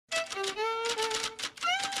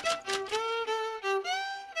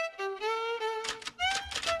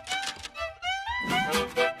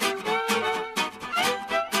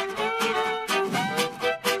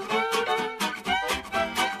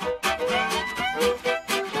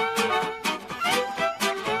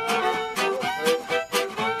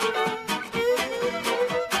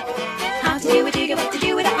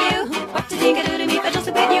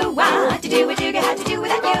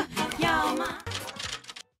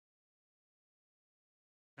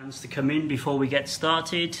To come in before we get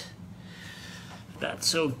started.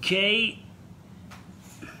 That's okay.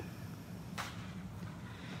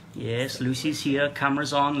 Yes, Lucy's here.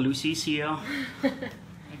 Camera's on. Lucy's here.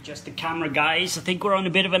 Adjust the camera, guys. I think we're on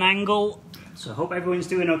a bit of an angle, so I hope everyone's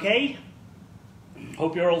doing okay.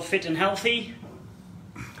 Hope you're all fit and healthy.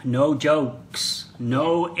 No jokes.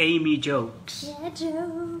 No Amy jokes. Yeah,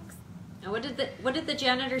 jokes. Now, what did the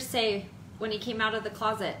janitor say when he came out of the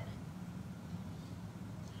closet?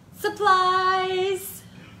 Supplies!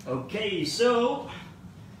 Okay, so,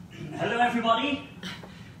 hello everybody.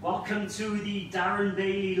 Welcome to the Darren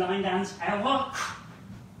Bailey Linedance Hour.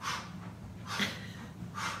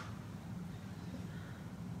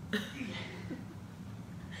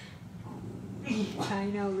 I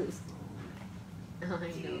know, Lucy. I know,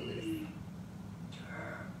 Lucy.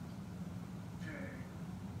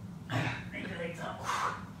 Make your legs up.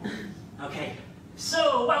 Okay,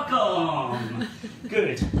 so welcome.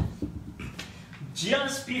 Good.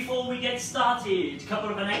 Just before we get started, a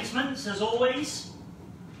couple of announcements as always.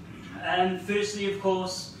 Firstly, of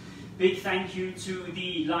course, big thank you to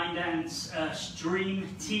the Linedance stream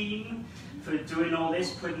team for doing all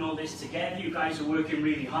this, putting all this together. You guys are working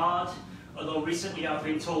really hard. Although recently I've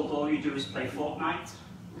been told all you do is play Fortnite.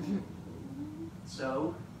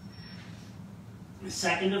 So, the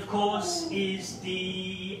second, of course, is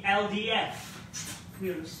the LDF.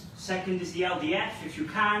 Second is the LDF. If you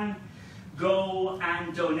can, go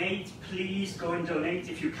and donate. Please go and donate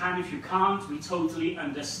if you can. If you can't, we totally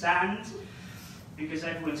understand, because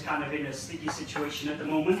everyone's kind of in a sticky situation at the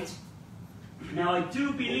moment. Now, I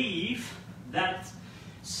do believe that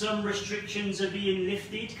some restrictions are being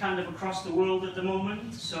lifted kind of across the world at the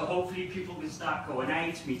moment, so hopefully people can start going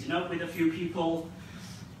out, meeting up with a few people.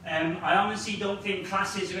 I honestly don't think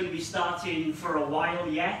classes are going to be starting for a while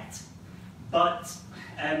yet, but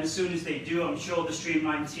as soon as they do, I'm sure the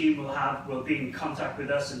Streamline team will be in contact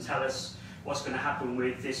with us and tell us what's going to happen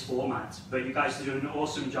with this format. But you guys are doing an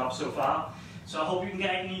awesome job so far, so I hope you can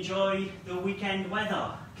get out and enjoy the weekend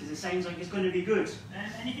weather, because it sounds like it's going to be good.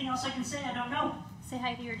 Anything else I can say? I don't know. Say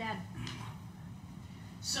hi to your dad.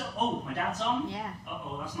 So, oh, my dad's on? Yeah.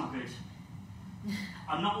 Uh-oh, that's not good.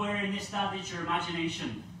 I'm not wearing this, Dad, it's your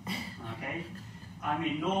imagination. Okay? I'm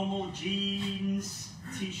in normal jeans,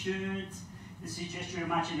 t-shirt. This is just your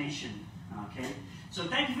imagination. Okay? So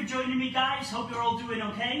thank you for joining me, guys. Hope you're all doing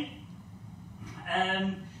okay.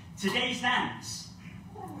 Today's dance.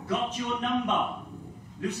 Got your number.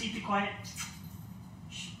 Lucy, be quiet.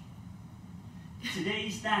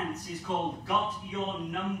 Today's dance is called Got Your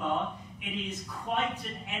Number. It is quite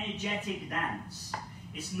an energetic dance.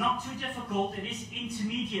 It's not too difficult, it is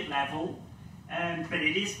intermediate level, but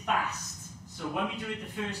it is fast. So when we do it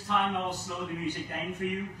the first time, I'll slow the music down for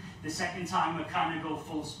you. The second time, we'll kind of go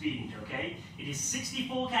full speed, okay? It is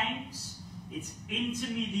 64 counts, it's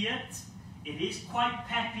intermediate, it is quite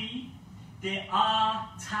peppy. There are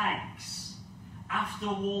tags. After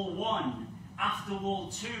wall 1, after wall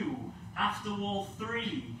 2, after wall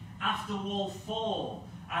 3, after wall 4,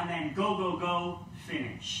 and then go, go, go,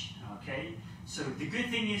 finish, okay? So the good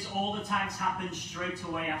thing is all the tags happen straight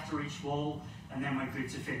away after each wall, and then we're good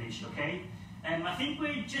to finish, okay? I think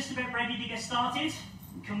we're just about ready to get started.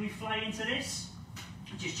 Can we fly into this?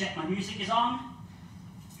 Just check my music is on.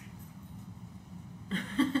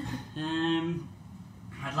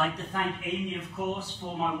 I'd like to thank Amy, of course,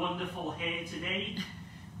 for my wonderful hair today.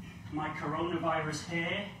 My coronavirus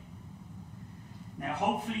hair. Now,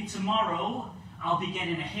 hopefully tomorrow, I'll be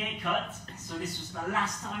getting a haircut. So this was the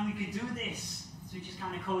last time we could do this. So it just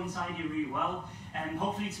kind of coincided really well. And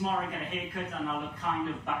hopefully tomorrow I get a haircut and I'll look kind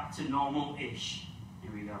of back to normal-ish.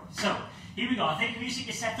 Here we go. So, here we go. I think the music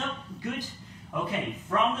is set up. Good. Okay,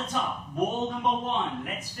 from the top, wall number 1.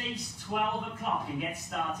 Let's face 12 o'clock and get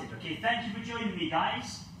started. Okay, thank you for joining me,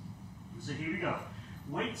 guys. So here we go.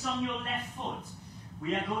 Weights on your left foot.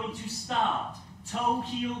 We are going to start toe,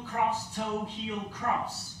 heel, cross, toe, heel,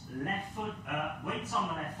 cross. Left foot, weights on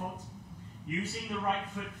the left foot. Using the right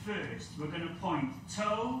foot first. We're going to point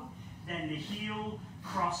toe, then the heel,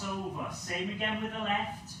 cross over. Same again with the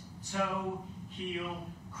left, toe, heel,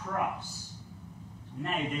 cross.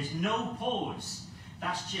 Now, there's no pause.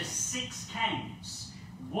 That's just 6 counts.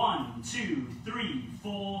 1, 2, 3,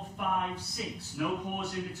 4, 5, 6. No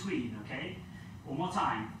pause in between, okay? One more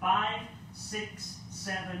time. 5, 6,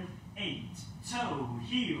 7, 8. Toe,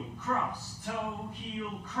 heel, cross, toe,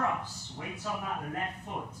 heel, cross. Weight on that left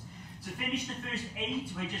foot. To finish the first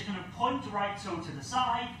 8, we're just going to point the right toe to the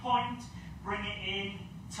side, point, bring it in,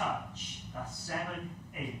 touch. That's 7,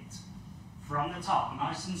 8. From the top,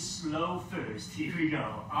 nice and slow first. Here we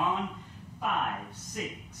go. On 5,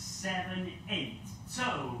 6, 7, 8.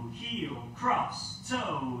 Toe, heel, cross,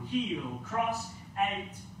 toe, heel, cross,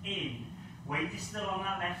 out, in. Weight is still on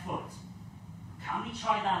that left foot. Can we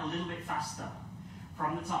try that a little bit faster?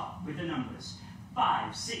 From the top with the numbers.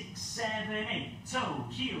 5, 6, 7, 8. Toe,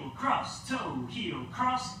 heel, cross,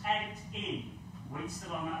 out, in. Weight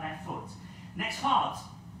still on that left foot. Next part,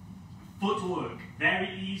 footwork.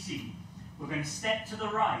 Very easy. We're going to step to the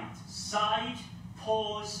right. Side,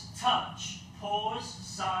 pause, touch. Pause,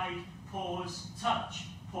 side, pause, touch.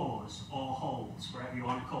 Pause, or holds, wherever you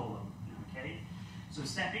want to call them. Okay? So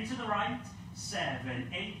stepping to the right.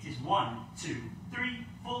 7, 8 is 1, 2, 3,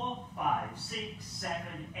 4, 5, 6, 7,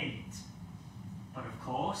 8. But of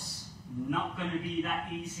course, not going to be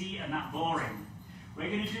that easy and that boring. We're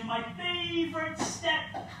going to do my favourite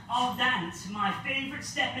step of dance, my favourite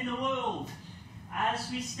step in the world.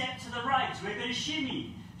 As we step to the right, we're going to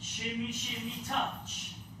shimmy, shimmy, shimmy,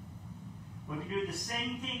 touch. We're going to do the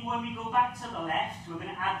same thing when we go back to the left. We're going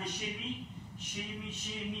to add the shimmy, shimmy,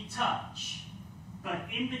 shimmy, touch. But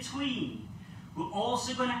in between, we're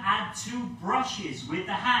also going to add 2 brushes with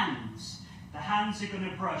the hands. The hands are going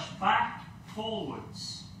to brush back,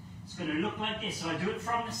 forwards. It's going to look like this. So I do it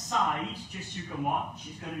from the side, just so you can watch.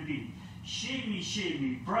 It's going to be shimmy,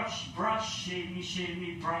 shimmy, brush, brush, shimmy,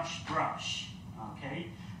 shimmy, brush, brush. Okay?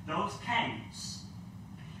 Those counts.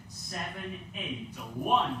 7, 8.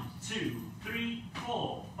 1, 2, 3,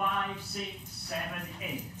 4, 5, 6, 7,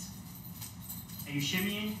 8. Are you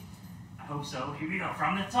shimmying? I hope so. Here we go.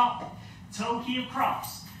 From the top. Toe, heel,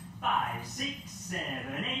 cross. 5, 6,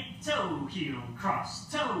 7, 8. Toe, heel,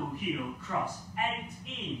 cross. Toe, heel, cross. Out,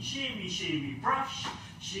 in. Shimmy, shimmy, brush.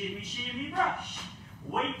 Shimmy, shimmy, brush.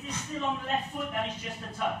 Weight is still on the left foot. That is just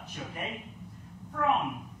a touch, okay?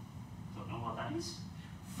 From, don't know what that is.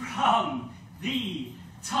 From the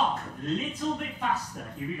top, little bit faster.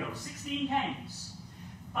 Here we go. 16 counts.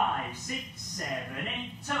 5, 6, 7,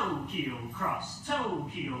 8. Toe, heel, cross. Toe,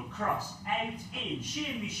 heel, cross. Out, in.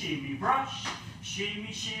 Shimmy, shimmy, brush.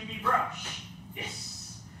 Shimmy, shimmy, brush.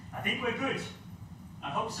 Yes. I think we're good. I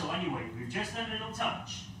hope so anyway. We've just done a little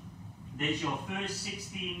touch. There's your first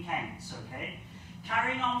 16 counts, okay?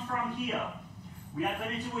 Carrying on from here, we are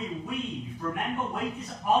going to do a weave. Remember, weight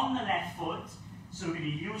is on the left foot, so we're going to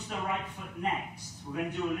use the right foot next. We're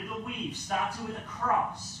going to do a little weave, starting with a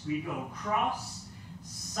cross. We go cross,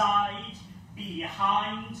 side,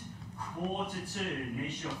 behind, quarter turn.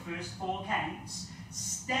 There's your first 4 counts.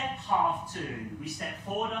 Step, half turn. We step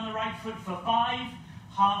forward on the right foot for 5,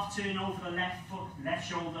 half turn over the left foot, left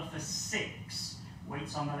shoulder for 6.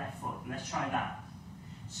 Weights on the left foot. Let's try that.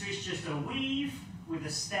 So it's just a weave with a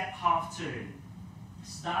step, half turn.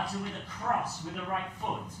 Starting with a cross with the right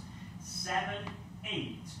foot. 7,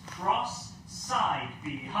 8. Cross, side,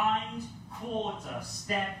 behind, quarter,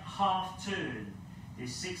 step, half turn.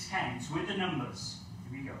 There's 6 counts with the numbers.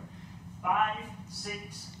 Here we go. 5,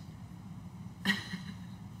 6,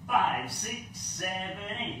 5, 6, 7,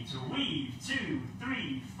 8. Weave, 2,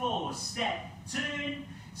 3, 4. Step, turn.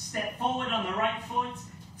 Step forward on the right foot.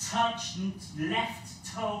 Touch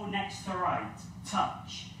left toe next to right.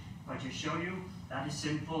 Touch. If I just show you, that is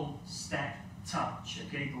simple. Step, touch.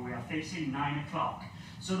 Okay, but we are facing 9 o'clock.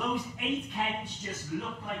 So those 8 counts just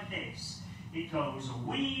look like this. It goes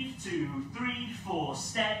weave, 2, 3, 4,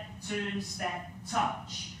 step, turn, step,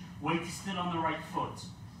 touch. Weight is still on the right foot.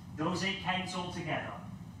 Those 8 counts all together.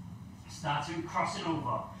 Starting crossing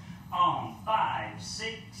over. On 5,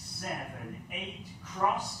 6, 7, 8.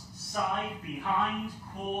 Cross, side, behind,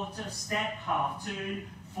 quarter, step, half turn,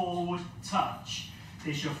 forward, touch.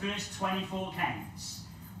 There's your first 24 counts.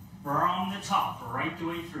 From the top, right the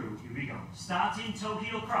way through. Here we go. Starting toe,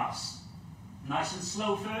 heel, cross. Nice and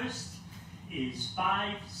slow first is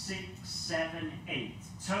 5, 6, 7, 8.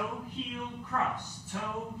 Toe, heel, cross.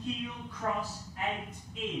 Toe, heel, cross, out,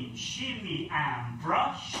 in. Shimmy and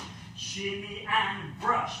brush. Shimmy and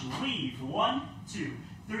brush. Weave. 1, 2,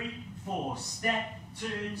 3, 4. Step,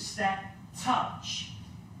 turn, step, touch.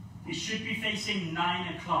 It should be facing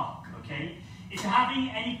 9 o'clock, okay? If you're having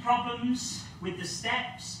any problems with the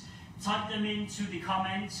steps, type them into the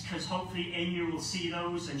comments, because hopefully Amy will see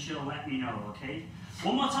those and she'll let me know, okay?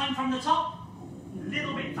 One more time from the top, a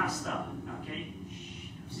little bit faster, okay?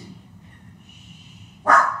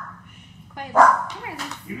 Quiet. Come here,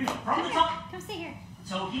 Liz. Here we go, from the top. Come sit here.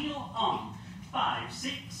 Toe heel on. 5,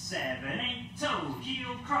 6, 7, 8, toe,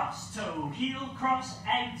 heel, cross,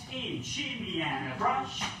 out, in, shimmy and a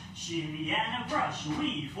brush,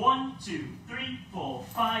 weave, 1, 2, 3, 4,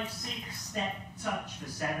 5, 6, step, touch for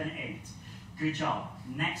 7, 8. Good job.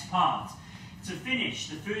 Next part. To finish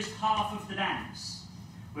the first half of the dance,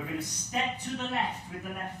 we're going to step to the left with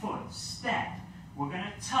the left foot, step, we're going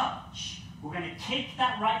to touch, we're going to kick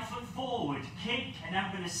that right foot forward, kick, and then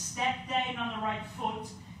we're going to step down on the right foot,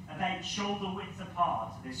 about shoulder width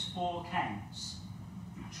apart. There's 4 counts.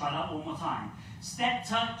 Try that one more time. Step,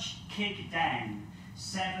 touch, kick, down.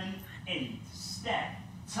 7, 8. Step,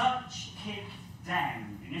 touch, kick,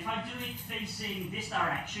 down. And if I do it facing this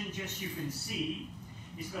direction, just so you can see,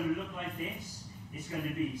 it's going to look like this. It's going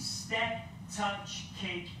to be step, touch,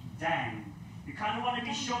 kick, down. You kind of want to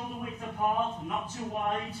be shoulder width apart, not too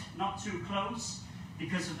wide, not too close,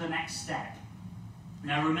 because of the next step.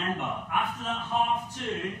 Now remember, after that half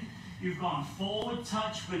turn, you've gone forward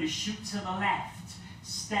touch, we're going to shoot to the left.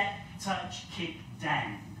 Step, touch, kick,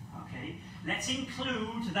 down. Okay? Let's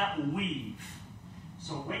include that weave.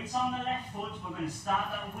 So weights on the left foot, we're going to start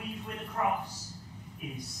that weave with a cross.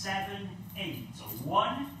 Is 7, 8. So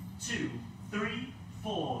 1, 2, 3,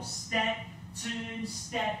 4. Step, turn,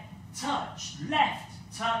 step, touch. Left,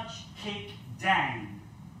 touch, kick, down.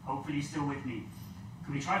 Hopefully you're still with me.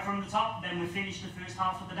 Can we try from the top, then we finish the first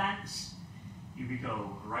half of the dance? Here we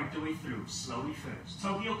go, right the way through, slowly first.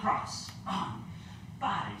 Toe, heel, cross, on.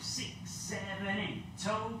 5, 6, 7, 8.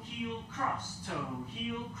 Toe, heel, cross,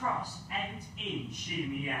 out, in.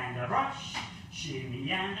 Shimmy and a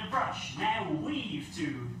brush, Now weave,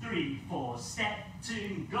 2, 3, 4. Step,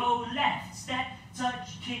 turn, go left. Step,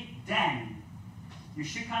 touch, kick, down. You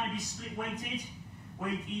should kind of be split weighted,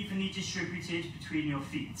 weight evenly distributed between your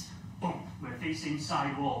feet. Boom, we're facing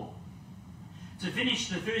side wall. To finish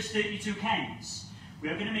the first 32 counts, we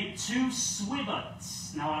are going to make 2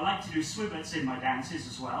 swivettes. Now I like to do swivettes in my dances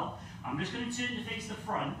as well. I'm just going to turn to face the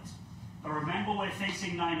front, but remember we're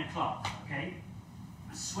facing 9 o'clock, okay?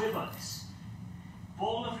 Swivettes.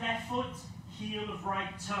 Ball of left foot, heel of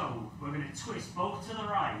right toe. We're going to twist both to the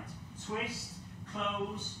right. Twist,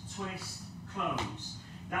 close, twist, close.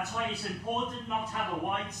 That's why it's important not to have a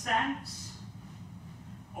wide stance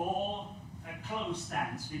or a closed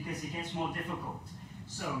stance, because it gets more difficult.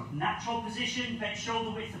 So, natural position, bent shoulder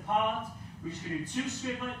width apart. We're just going to do 2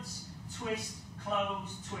 swivettes, twist,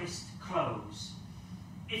 close.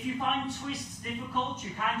 If you find twists difficult,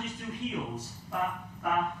 you can just do heels. Ba,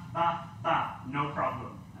 ba, ba, ba. No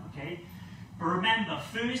problem, okay? But remember,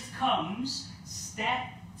 first comes step,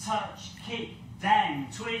 touch, kick, down,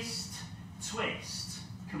 twist.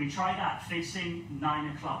 Can we try that facing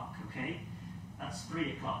 9 o'clock, okay? That's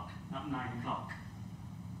 3 o'clock, not 9 o'clock.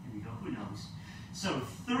 Here we go, who knows? So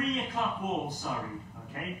 3 o'clock wall, sorry,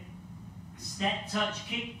 okay? Step, touch,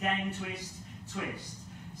 kick, down, twist.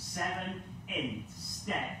 7, 8.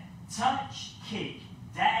 Step, touch, kick,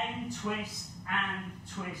 down, twist, and.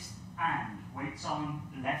 Weights on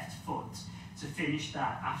left foot to finish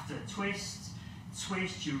that. After twist,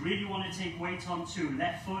 you really want to take weight onto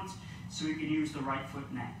left foot so you can use the right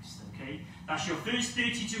foot next, okay? That's your first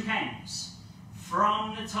 32 counts.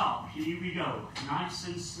 From the top, here we go, nice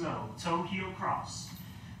and slow. Toe, heel, cross.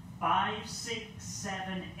 5, 6,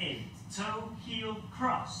 7, 8. Toe, heel,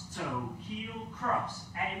 cross,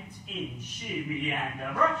 out, in. Shimmy and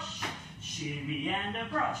a brush,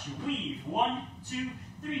 Weave, 1, 2,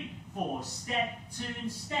 3, 4. Step, turn,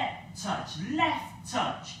 step, touch. Left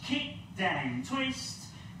touch, kick, down, twist.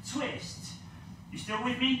 You still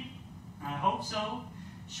with me? I hope so.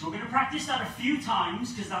 So we're going to practice that a few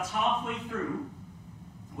times, because that's halfway through.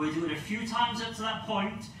 We'll do it a few times up to that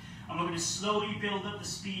point, and we're going to slowly build up the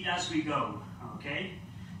speed as we go, okay?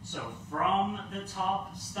 So from the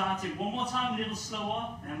top, starting one more time, a little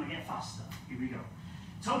slower, and then we get faster. Here we go.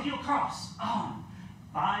 Toe, heel, cross, on.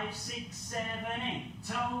 5, 6, 7, 8.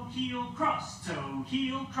 Toe, heel, cross,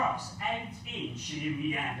 out, in.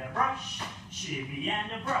 Shimmy and a brush,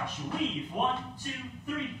 Weave, 1, 2,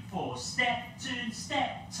 3, 4. Step, turn,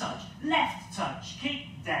 step, touch. Left touch, kick,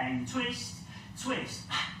 down, twist.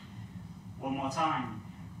 One more time.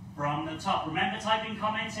 From the top. Remember, type in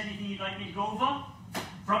comments anything you'd like me to go over.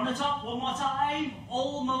 From the top, one more time.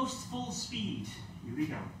 Almost full speed. Here we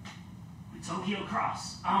go. Toe, heel,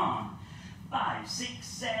 cross, on. 5, 6,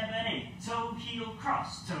 7, 8. Toe, heel,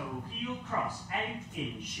 cross, out,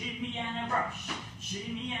 in. Shimmy and a brush,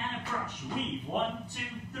 Weave, 1, 2,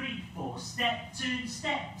 3, 4. Step, turn,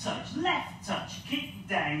 step, touch. Left touch, kick,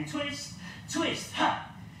 down, twist. Ha!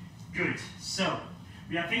 Good. So,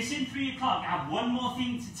 we are facing 3 o'clock. I have one more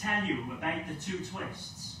thing to tell you about the 2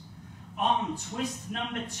 twists. On twist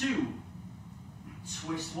number 2,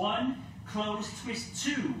 twist 1, close, twist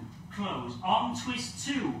 2, close, arm twist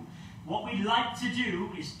 2. What we'd like to do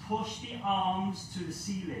is push the arms to the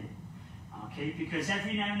ceiling, okay, because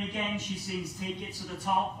every now and again she sings take it to the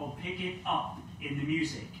top or pick it up in the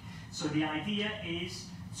music. So the idea is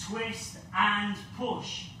twist and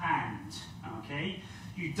push and, okay.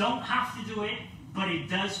 You don't have to do it, but it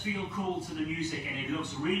does feel cool to the music, and it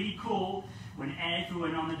looks really cool when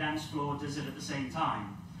everyone on the dance floor does it at the same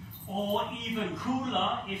time. Or even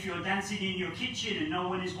cooler if you're dancing in your kitchen and no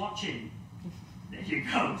one is watching. There you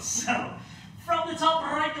go. So, from the top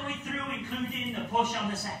right the way through, including the push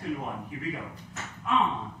on the second one. Here we go.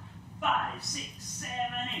 On. 5, 6, 7,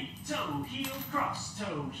 8. Toe, heel, cross,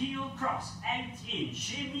 out, in.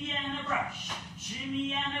 Shimmy and a brush,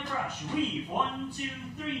 weave. 1, 2,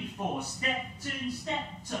 3, 4. Step, turn, step,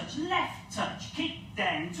 touch, left touch, kick,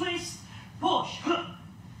 down, twist, push, hook.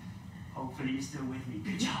 Hopefully you're still with me.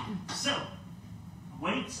 Good job. So,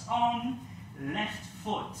 weights on left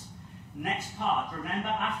foot. Next part. Remember,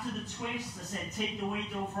 after the twist, I said take the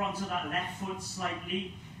weight over onto that left foot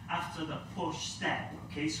slightly after the push step.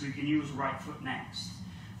 Okay, so we can use right foot next.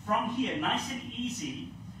 From here, nice and easy,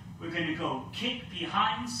 we're going to go kick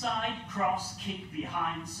behind side cross, kick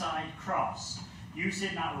behind side cross.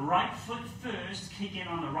 Using that right foot first, kicking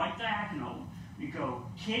on the right diagonal, we go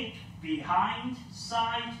kick behind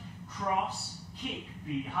side cross, kick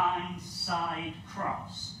behind side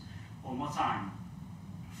cross. One more time.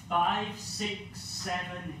 5, 6,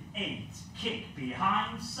 7, 8. Kick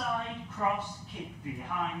behind side cross, kick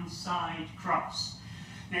behind side cross.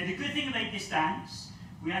 Now the good thing about this dance,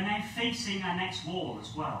 we are now facing our next wall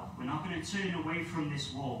as well. We're not going to turn away from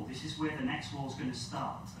this wall. This is where the next wall is going to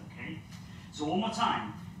start, okay? So one more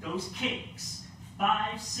time. Those kicks.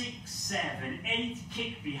 5, 6, 7, 8.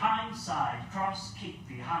 Kick behind side cross, kick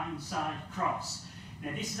behind side cross.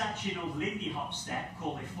 Now this is actually an old Lindy Hop step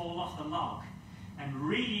called a fall off the log. And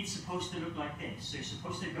really it's supposed to look like this. So you're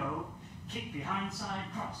supposed to go kick behind side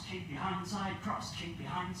cross, kick behind side cross, kick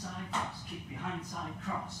behind side cross, kick behind side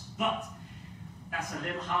cross. But that's a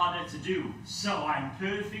little harder to do. So I'm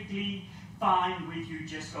perfectly fine with you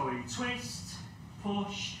just going twist,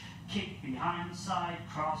 push, kick behind side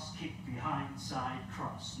cross, kick behind side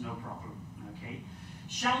cross. No problem. Okay.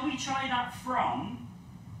 Shall we try that from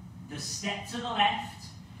the step to the left,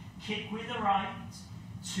 kick with the right,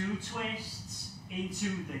 2 twists,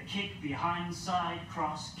 into the kick behind side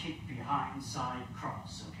cross, kick behind side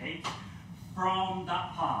cross, okay? From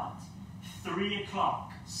that part, 3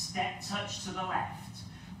 o'clock, step touch to the left,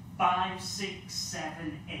 5, 6,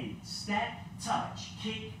 7, 8, step, touch,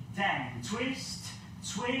 kick, down, twist,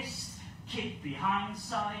 twist, kick behind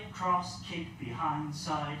side cross, kick behind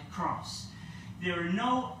side cross. There are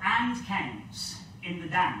no and counts in the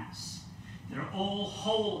dance. They're all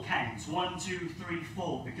whole counts, 1, 2, 3,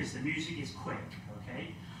 4, because the music is quick,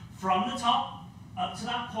 okay? From the top up to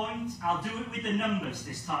that point, I'll do it with the numbers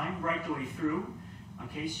this time, right the way through,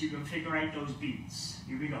 okay, so you can figure out those beats.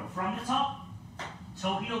 Here we go. From the top,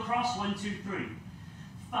 toe heel cross, 1, 2, 3.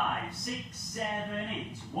 5, 6, 7,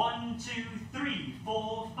 8. 1, 2, 3,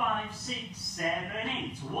 4, 5, 6, 7,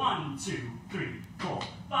 8. 1, 2, 3, 4,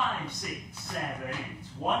 5, 6, 7, 8.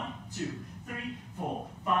 1, 2, 3, 4,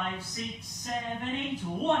 5, 6, 7, 8.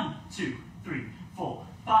 1, 2, 3, 4,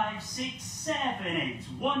 5, 6, 7, 8.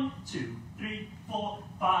 1, 2, 3, 4,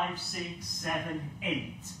 5, 6, 7,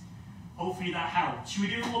 8. Hopefully that helped. Should we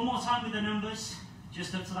do it one more time with the numbers?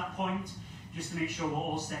 Just up to that point, just to make sure we're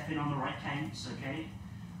all stepping on the right counts, okay?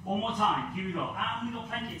 One more time, here we go. And we've got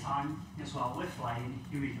plenty of time as well, we're flying,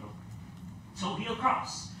 here we go. Toe heel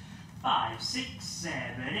cross. 5, 6,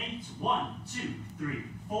 7, 8. 1, 2, 3,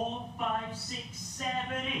 4, 5, 6,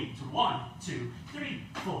 7, 8. 1, 2, 3,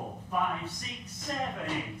 4, 5, 6,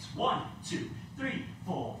 7, 8. 1, 2, 3,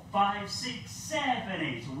 4, 5, 6, 7,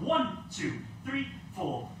 8. 1, 2, 3,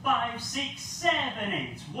 4, 5, 6, 7,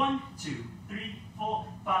 8. 1, 2, 3, 4,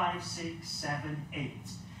 5, 6, 7, 8.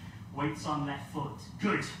 Weights on left foot.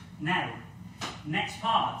 Good. Now, next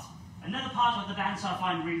part. Another part of the dance I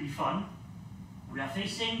find really fun. We are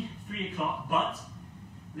facing 3 o'clock, but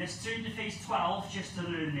let's turn to face 12 just to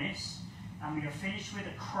learn this. And we are finished with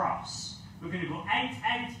a cross. We're going to go out,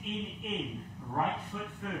 out, in. Right foot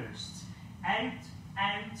first. Out,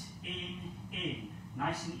 out, in.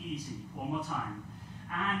 Nice and easy. One more time.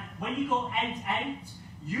 And when you go out, out,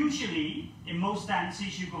 usually, in most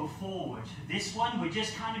dances, you go forward. This one, we're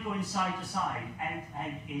just kind of going side to side. Out,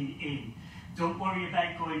 out, in. Don't worry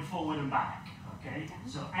about going forward and back. Okay?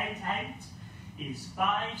 So out, out is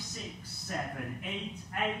 5, 6, 7, 8.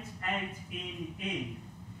 Out, out, in.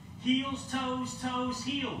 Heels, toes, toes,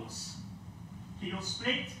 heels. Heels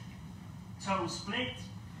split. toes split,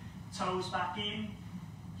 toes back in,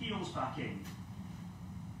 heels back in.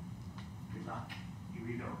 Good luck. Here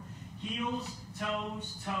we go. Heels,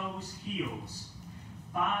 toes, toes, heels.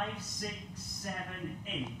 5, 6, 7,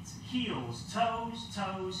 8. Heels, toes,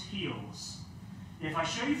 toes, heels. Now if I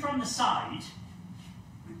show you from the side,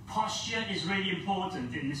 posture is really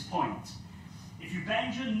important in this point. If you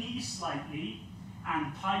bend your knees slightly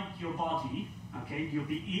and pike your body, okay, you'll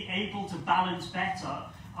be able to balance better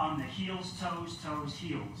on the heels, toes, toes,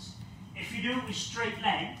 heels. If you do it with straight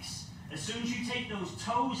legs, as soon as you take those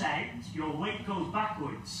toes out, your weight goes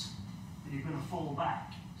backwards and you're going to fall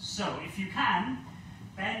back. So if you can,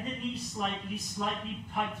 bend the knees slightly, slightly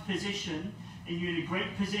piked position, and you're in a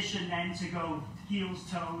great position then to go heels,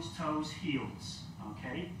 toes, toes, heels.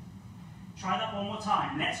 Okay? Try that one more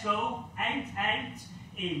time. Let's go. Out, out,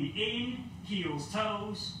 in, heels,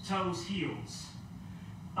 toes, toes, heels.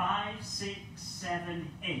 5, 6, 7,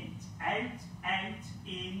 8. Out, out,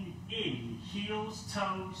 in, heels,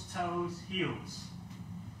 toes, toes, heels.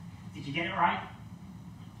 Did you get it right?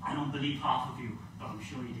 I don't believe half of you, but I'm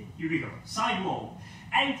sure you did. Here we go. Side wall.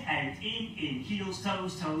 Out, out, in, heels,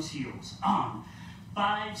 toes, toes, heels. On.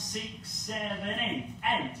 5, 6, 7, 8.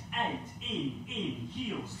 Out, out, in,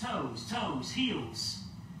 heels, toes, toes, heels.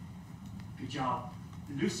 Good job.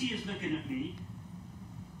 Lucy is looking at me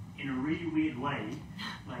in a really weird way,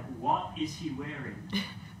 like, what is he wearing?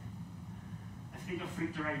 I think I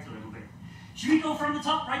freaked her out a little bit. Should we go from the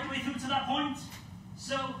top right the way through to that point?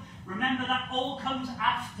 So, remember that all comes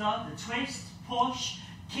after the twist, push,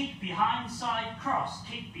 kick behind, side, cross,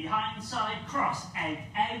 kick behind, side, cross, out,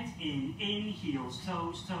 out, in, heels,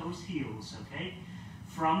 toes, toes, heels, okay?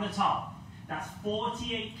 From the top. That's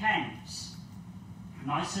 48 counts.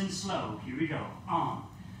 Nice and slow. Here we go. On.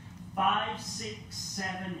 5, 6,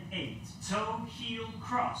 7, 8. Toe, heel,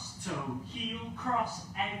 cross,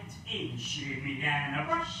 out, in. Shimmy and a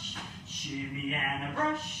brush, shimmy and a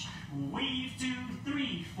brush. Weave 2,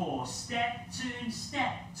 3, 4. Step, turn,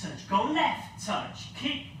 step, touch. Go left, touch,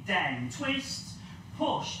 kick, down, twist,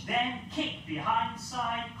 push, then kick behind,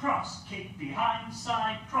 side, cross, kick behind,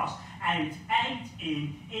 side, cross. Out, out,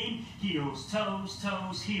 in, heels, toes,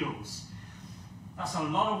 toes, heels. That's a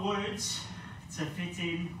lot of words to fit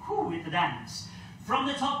in with the dance. From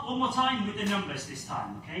the top, one more time with the numbers this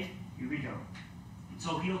time, okay? Here we go.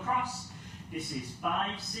 Toe, heel, cross. This is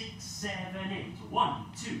 5, 6, 7, 8. 1,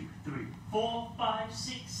 2, 3, 4, 5,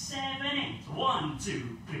 6, 7, 8. 1,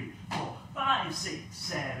 2, 3, 4, 5, 6,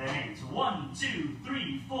 7, 8. 1, 2,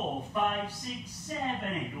 3, 4, 5, 6,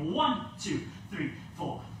 7, 8. 1, 2, 3,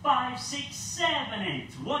 4, 5, 6, 7,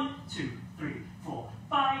 8. 1, 2, 3, 4,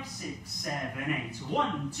 5, 6, 7, 8.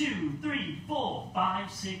 1, 2, 3, 4,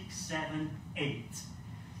 5, 6, 7, 8.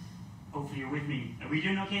 Hopefully you're with me. Are we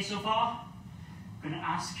doing okay so far? I'm going to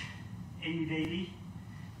ask Amy Bailey,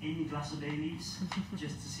 Amy Glass of Baileys,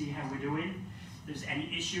 just to see how we're doing. If there's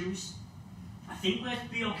any issues. I think we'll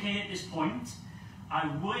be okay at this point. I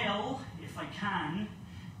will, if I can,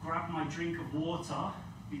 grab my drink of water,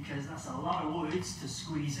 because that's a lot of words to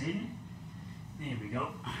squeeze in. There we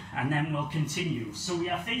go. And then we'll continue. So we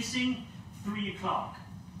are facing 3 o'clock.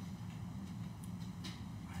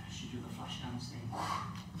 I should do the flash dance thing.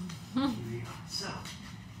 Here we go. So,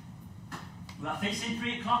 we are facing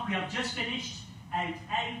 3 o'clock. We have just finished. Out,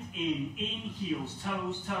 out, in, heels,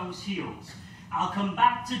 toes, toes, heels. I'll come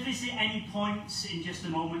back to visit any points in just a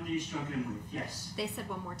moment that you're struggling with. Yes? They said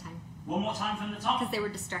one more time. One more time from the top? Because they were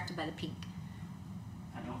distracted by the pink.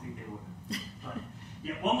 I don't think they were. But,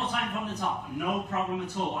 yeah, one more time from the top. No problem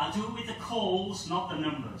at all. I'll do it with the calls, not the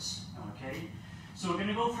numbers. Okay? So we're going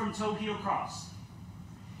to go from toe, heel, cross.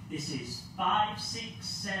 This is 5, 6,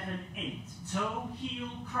 7, 8. Toe, heel,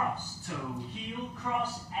 cross,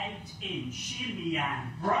 out, in. Shimmy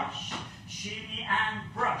and brush,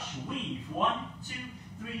 weave. 1, 2,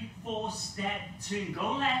 3, 4, step, turn,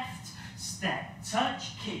 go left, step,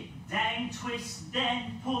 touch, kick, down, twist,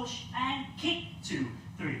 then push and kick. 2,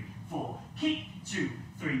 3, 4, kick, 2,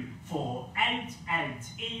 3, 4, out, out,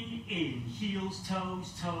 in, heels,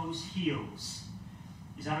 toes, toes, heels.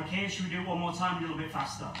 Is that okay? Should we do it one more time a little bit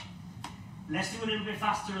faster? Let's do a little bit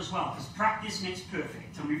faster as well, because practice makes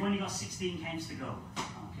perfect, and we've only got 16 counts to go.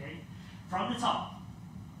 Okay? From the top,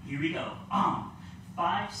 here we go. On.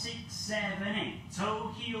 5, 6, 7, 8.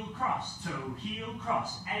 Toe, heel, cross,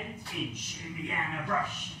 out, in. Shimmy and a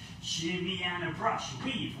brush,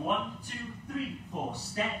 weave. 1, 2, 3, 4.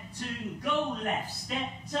 Step, turn, go left, step,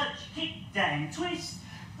 touch, kick, down, twist,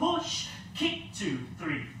 push, kick, 2,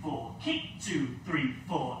 3, 4, kick, 2, 3,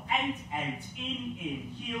 4, out, out, in,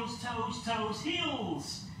 heels, toes, toes,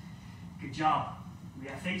 heels. Good job. We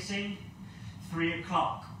are facing 3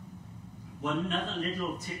 o'clock. One other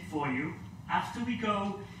little tip for you. After we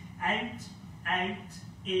go out, out,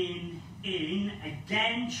 in,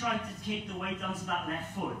 again try to take the weight onto that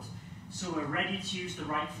left foot. So we're ready to use the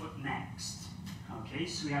right foot next. Okay,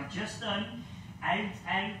 so we have just done out,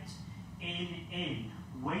 out, in.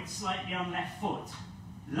 Weight slightly on left foot.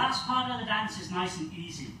 Last part of the dance is nice and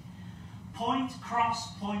easy. Point,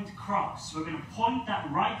 cross, point, cross. We're going to point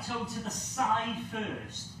that right toe to the side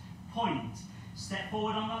first. Point, step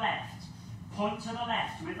forward on the left. Point to the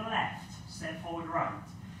left with the left. Step forward right.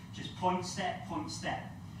 Just point, step,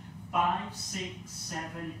 5, 6,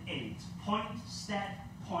 7, 8. Point, step,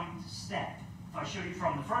 step. If I show you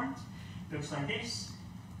from the front, it looks like this.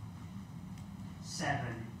 7,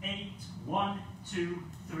 8, 1, 2,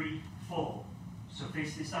 3, 4. So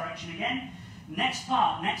face this direction again. Next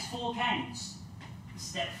part, next 4 counts.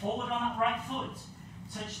 Step forward on that right foot.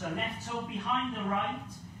 Touch the left toe behind the right.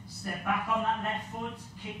 Step back on that left foot.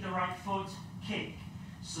 Kick the right foot. Kick.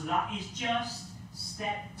 So that is just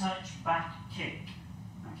step, touch, back, kick.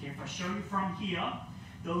 Okay, if I show you from here,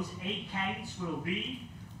 those 8 counts will be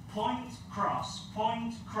point, cross,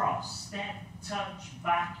 step, touch,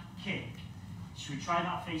 back, kick. Should we try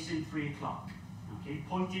that facing 3 o'clock? Okay,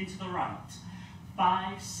 point into the right.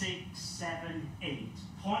 5, 6, 7, 8.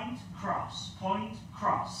 Point, cross,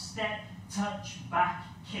 step, touch, back,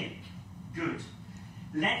 kick. Good.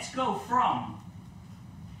 Let's go from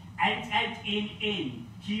out, out, in,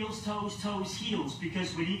 heels, toes, heels,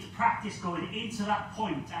 because we need to practice going into that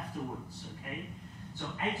point afterwards, okay? So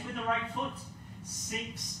out with the right foot,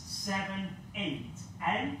 6, 7, 8.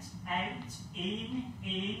 Out, out, in,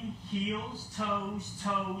 heels,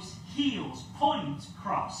 toes, heels. Point,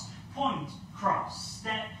 cross,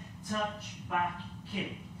 step, touch, back,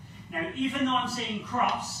 kick. Now, even though I'm saying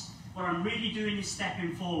cross, what I'm really doing is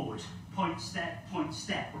stepping forward. Point, step,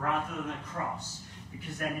 rather than a cross,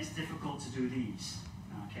 because then it's difficult to do these.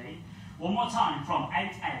 Okay? One more time from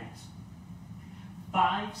out, out.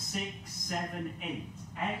 5, 6, 7, 8.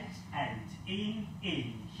 Out, out, in,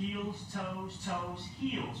 heels, toes,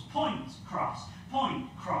 heels. Point,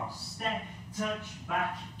 cross, step, touch,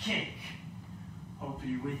 back, kick.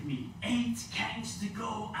 Hopefully you're with me. 8 counts to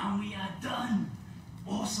go and we are done.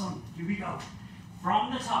 Awesome. Here we go.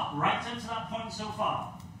 From the top, right up to that point so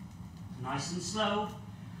far. Nice and slow.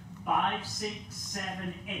 5, 6,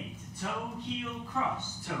 7, 8. Toe, heel,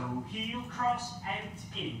 cross, out,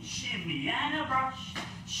 in. Shimmy and a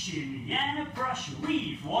brush,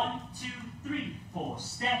 weave. 1, 2, 3, 4.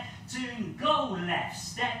 Step, turn, go left.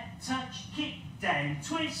 Step, touch, kick, down,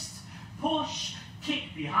 twist, push,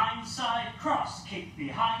 kick behind, side, cross, kick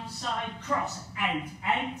behind, side, cross, out,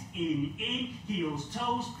 in, heels,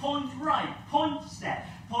 toes, point right, point, step,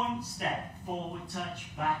 forward,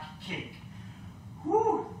 touch, back, kick.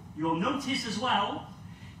 Whew. You'll notice as well,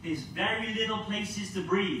 there's very little places to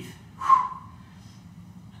breathe.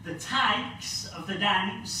 The tags of the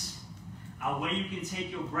dance are where you can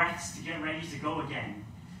take your breaths to get ready to go again.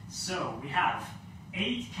 So we have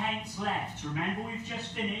 8 counts left. Remember, we've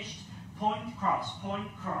just finished point, cross,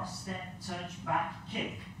 step, touch, back,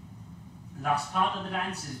 kick. Last part of the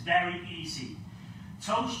dance is very easy.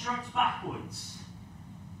 Toe struts backwards.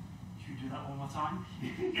 Should we do that one more time?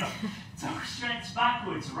 Here we go. Toe struts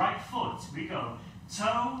backwards, right foot. We go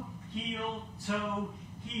toe, heel,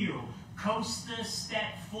 coaster,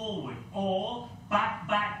 step forward, or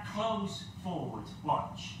back, close, forward.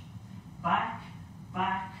 Watch. Back,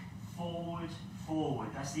 forward.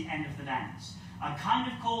 That's the end of the dance. I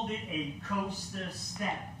kind of called it a coaster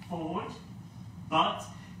step forward, but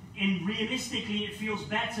realistically it feels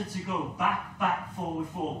better to go back,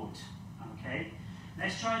 forward. Okay?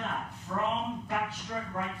 Let's try that. From back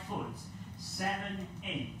strut, right foot. 7,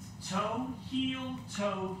 8. Toe,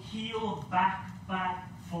 heel, back,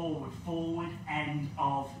 forward, end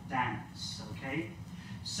of dance. Okay?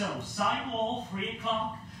 So, side wall, 3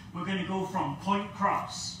 o'clock, we're going to go from point,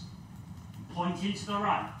 cross. Point into the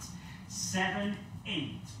right. 7,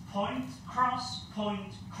 8. Point, cross,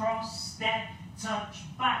 step,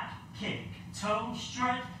 touch, back, kick. Toe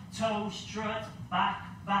strut, back,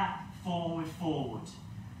 forward.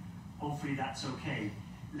 Hopefully that's okay.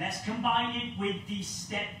 Let's combine it with the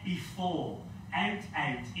step before. Out,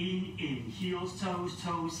 in, heels,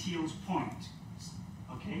 toes, heels, point.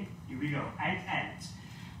 Okay, here we go. Out.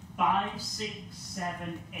 5, 6,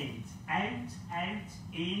 7, 8. Out,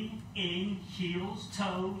 in, heels,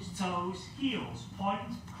 toes, heels.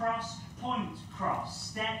 Point, cross,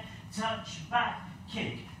 step, touch, back,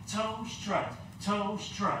 kick. Toe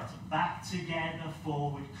strut, back together,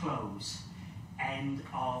 forward, close. End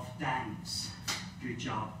of dance. Good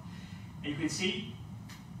job. And you can see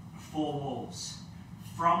 4 walls.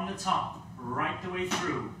 From the top, right the way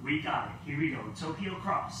through. We got it. Here we go. Toe heel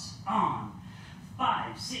cross. On.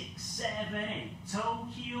 5, 6, 7, 8. Toe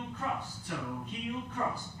heel cross. Toe heel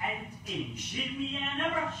cross. Out in. Shimmy and a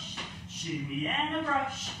brush. Shimmy and a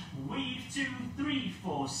brush. Weave 2, 3,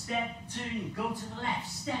 4. Step, turn, go to the left.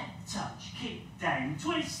 Step, touch, kick, down,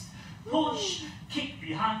 twist. Push, kick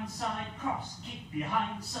behind, side, cross, kick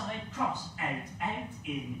behind, side, cross, out, out,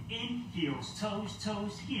 in, heels,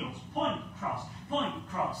 toes, heels, point,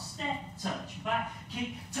 cross, step, touch, back, kick,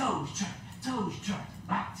 toes, trot,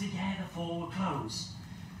 back together, forward, close.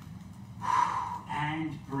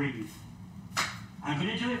 And breathe. I'm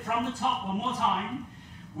going to do it from the top one more time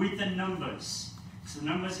with the numbers. So the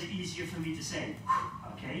numbers are easier for me to say.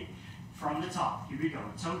 Okay? From the top. Here we go.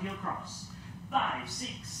 Toe heel cross. 5,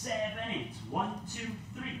 6, 7, 8. 1, 2,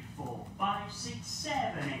 3, 4, 5, 6,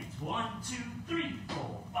 7, 8. 1, 2, 3,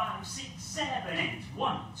 4, 5, 6, 7, 8.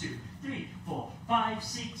 1, 2, 3, 4, 5,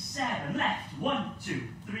 6, 7. Left. 1, 2,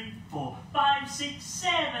 3, 4, 5, 6,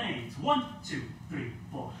 7, 8. 1, 2, 3,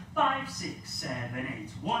 4, 5, 6, 7, 8.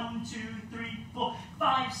 1, 2, 3, 4,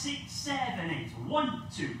 5, 6, 7, 8. 1,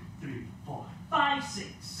 2, 3, 4, 5, 6,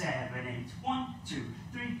 7, 8. 1, 2,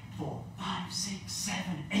 3, 4, 5, 6,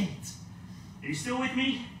 7, 8. Are you still with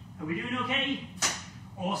me? Are we doing okay?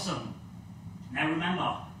 Awesome. Now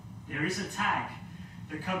remember, there is a tag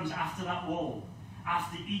that comes after that wall,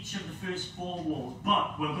 after each of the first 4 walls,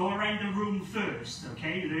 but we'll go around the room first,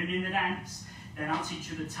 okay? Learning the dance, then I'll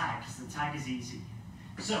teach you the tag, because the tag is easy.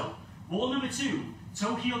 So, wall number 2,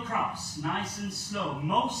 toe heel cross, nice and slow.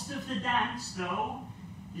 Most of the dance, though,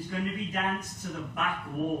 is going to be danced to the back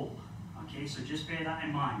wall, okay? So just bear that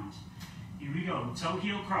in mind. Here we go, toe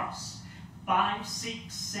heel cross. 5,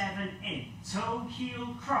 6, 7, 8. Toe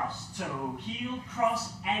heel cross,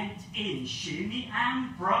 out in. Shimmy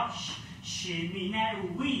and brush. Shimmy now,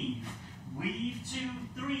 weave. Weave 2,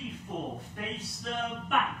 3, 4. Face the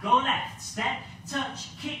back. Go left. Step,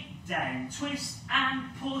 touch, kick down. Twist and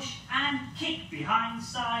push and kick behind,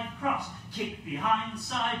 side, cross. Kick behind,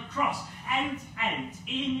 side, cross. Out,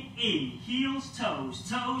 in. Heels, toes,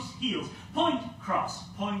 heels. Point, cross,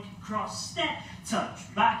 step,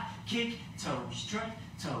 touch, back. Kick, toes,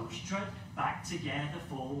 strut, back together,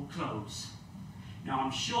 forward, close. Now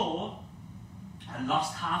I'm sure I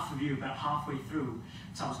lost half of you about halfway through,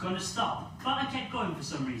 so I was going to stop, but I kept going for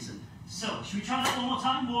some reason. So, should we try that one more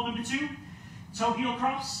time? Wall number 2, toe heel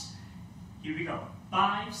cross. Here we go.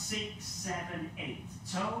 5, 6, 7, 8.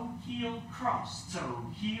 Toe heel cross,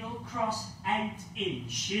 out in.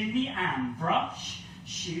 Shimmy and brush,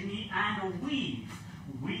 shimmy and weave.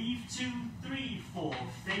 Weave 2, 3, 4,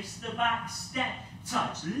 face the back, step,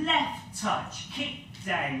 touch, left touch, kick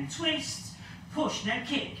down, twist, push, now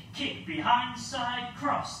kick, behind, side,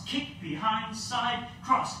 cross, kick behind, side,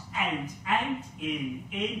 cross, out, in,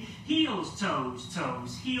 heels,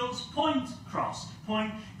 toes, heels, point, cross,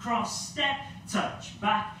 step, touch,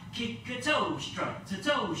 back, kick a toe strut,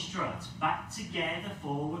 back together,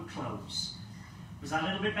 forward, close. Was that a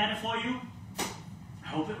little bit better for you? I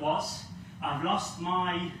hope it was. I've lost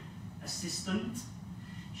my assistant.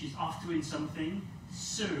 She's off doing something.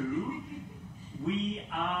 So, we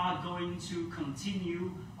are going to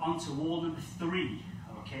continue on to wall number 3.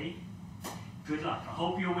 Okay? Good luck. I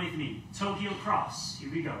hope you're with me. Toe heel cross. Here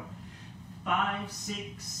we go. 5,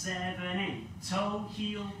 6, 7, 8. Toe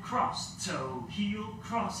heel cross,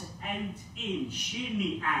 out in.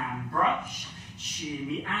 Shimmy and brush.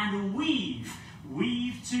 Shimmy and weave.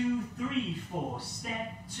 Weave 2, 3, 4,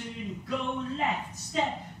 step, turn, go left,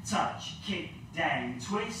 step, touch, kick, down,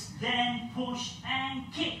 twist, then push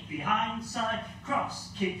and kick, behind, side,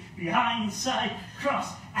 cross, kick, behind, side,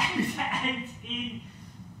 cross, out, in.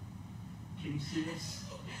 Can you see this?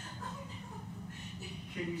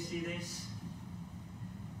 Can you see this?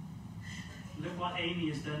 Look what Amy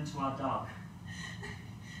has done to our dog.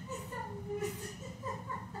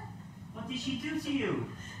 What did she do to you?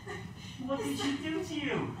 What did she do to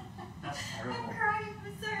you? That's terrible. I'm crying,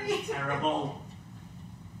 I'm sorry. That's terrible.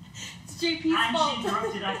 It's JP's fault. And she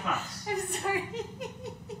interrupted our class. I'm sorry.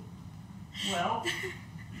 Well,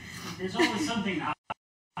 there's always something.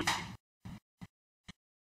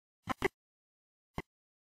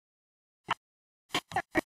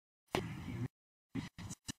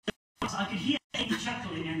 I could hear Amy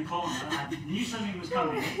chuckling in the corner. I knew something was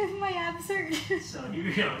coming. My abs hurt. So here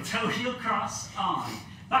we go. Toe heel cross on.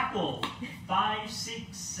 Back wall. 5,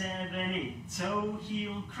 6, 7, 8. Toe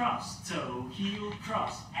heel cross,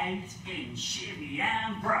 out in. Shimmy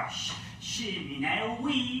and brush. Shimmy now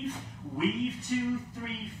weave. Weave 2,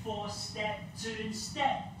 3, 4, step, turn,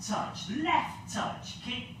 step, touch, left touch,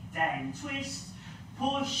 kick, down, twist,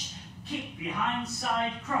 push, kick behind,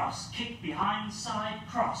 side, cross, kick behind, side,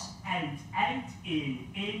 cross, out, out,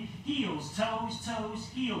 in, heels, toes,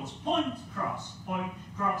 heels, point, cross,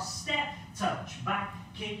 step, touch, back,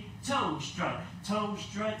 kick, toe strut,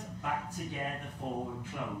 back together, forward,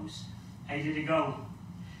 close. How did it go?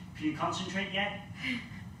 Can you concentrate yet?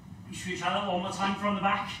 Should we try that one more time from the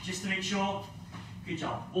back, just to make sure? Good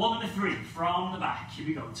job. Wall number 3, from the back. Here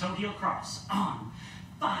we go. Toe, heel, cross. On.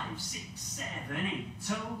 5, 6, 7, 8.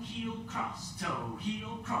 Toe, heel, cross,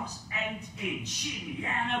 out, in. Shimmy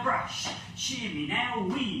and a brush. Shimmy, now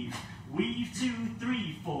weave. Weave 2,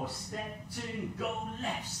 3, 4. Step, turn, go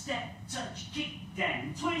left. Step, touch, kick,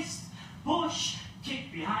 down, twist, push.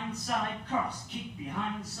 Kick behind, side, cross. Kick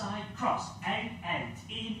behind, side, cross. Out,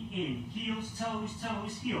 in. Heels,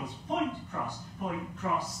 toes, heels. Point,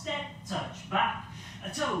 cross, step, touch, back. A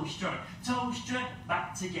toe strut,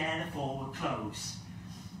 back together, forward, close.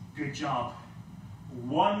 Good job.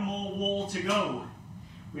 One more wall to go.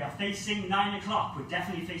 We are facing 9 o'clock. We're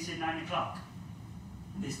definitely facing 9 o'clock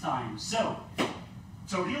this time. So,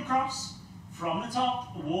 toe, heel, cross. From the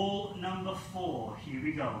top, wall number 4. Here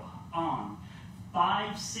we go. On.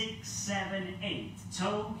 5, 6, 7, 8.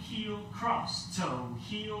 Toe, heel, cross,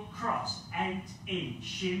 out, in.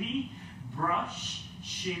 Shimmy, brush,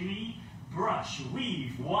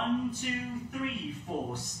 weave. 1, 2, 3,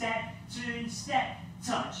 4. Step, turn, step,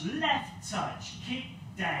 touch, left touch, kick,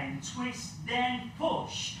 down, twist, then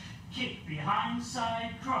push. Kick behind,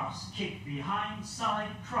 side, cross,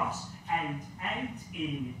 out,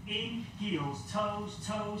 in, heels,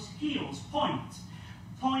 toes, heels, point,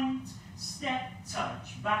 step,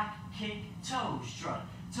 touch, back, kick, toe strut,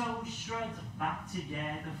 back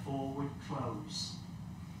together, forward, close.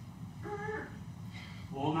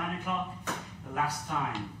 All 9 o'clock, the last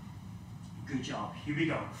time. Good job. Here we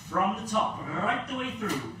go. From the top, right the way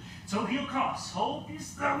through. Toe, heel, cross. Hold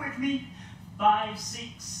this there with me. 5,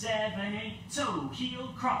 6, 7, 8. Toe,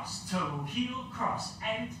 heel, cross,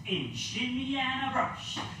 out, in. Shimmy and a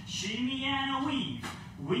brush. Shimmy and a weave.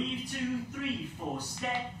 Weave 2, 3, 4.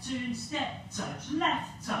 Step, turn, step, touch,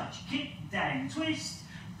 left touch, kick, down, twist,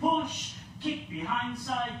 push. Kick behind,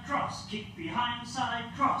 side, cross, out,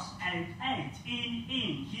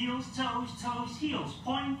 in, heels, toes, heels,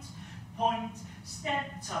 point,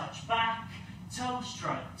 step, touch, back, toe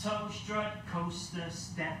strut, coaster,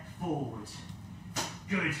 step forward.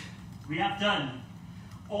 Good. We have done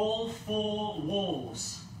all 4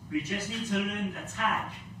 walls. We just need to learn the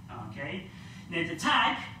tag, okay? Now the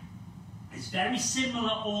tag is very similar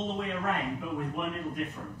all the way around, but with one little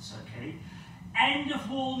difference, okay? End of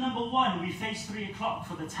wall number 1, we face 3 o'clock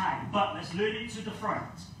for the tag, but let's learn it to the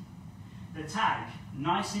front. The tag,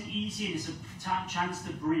 nice and easy, and it's a chance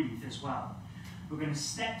to breathe as well. We're going to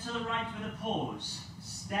step to the right with a pause.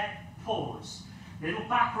 Step, pause. Little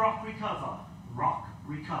back rock, recover.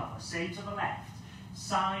 Same to the left.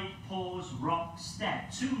 Side, pause, rock, step.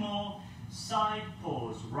 2 more. Side,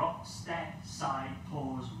 pause, rock, step. Side,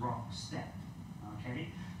 pause, rock, step. Okay?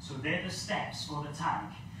 So they're the steps for the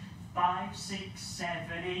tag. 5, 6,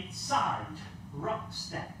 7, 8, side, rock,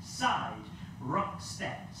 step, side, rock,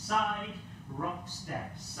 step, side, rock,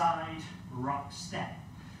 step, side, rock, step.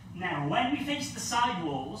 Now, when we face the side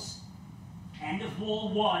walls, end of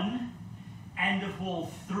wall 1, end of wall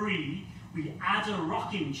 3, we add a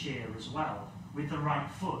rocking chair as well with the right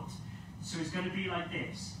foot. So it's going to be like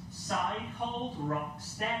this. Side, hold, rock,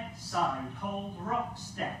 step, side, hold, rock,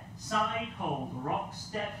 step, side, hold, rock,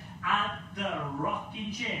 step. Add the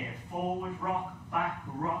rocking chair, forward rock, back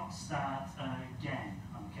rock, start again,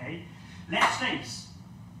 okay? Let's face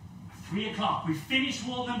 3 o'clock. We finished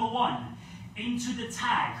wall number 1, into the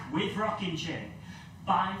tag with rocking chair.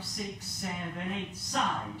 5, 6, 7, 8,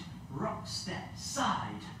 side, rock, step,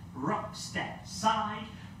 side, rock, step, side,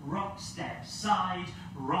 rock, step, side,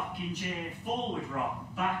 rocking chair, forward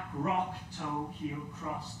rock, back rock, toe, heel,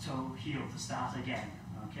 cross, toe, heel to start again,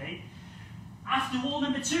 okay? After wall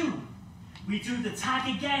number 2, we do the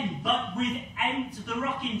tag again, but without the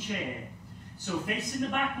rocking chair. So facing the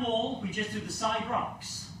back wall, we just do the side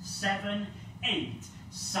rocks. 7, 8,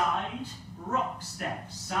 side, rock,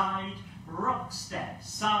 step, side, rock, step,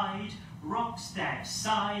 side, rock, step,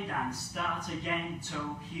 side, and start again,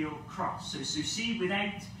 toe, heel, cross. So see,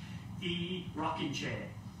 without the rocking chair.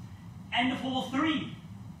 End of wall 3.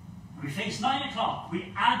 We face 9 o'clock.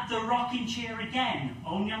 We add the rocking chair again,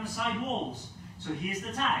 only on the side walls. So here's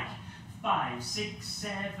the tag. 5, 6,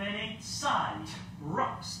 7, 8, side,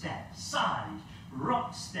 rock, step, side,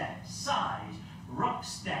 rock, step, side, rock,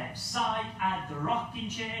 step, side, add the rocking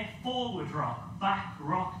chair, forward rock, back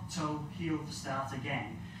rock, toe, heel to start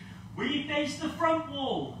again. We face the front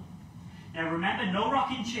wall. Now remember, no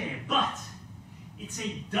rocking chair, but it's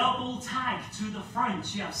a double tag to the front.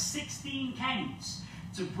 So you have 16 counts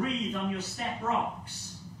to breathe on your step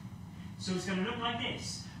rocks. So it's going to look like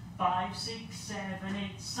this. 5, 6, 7,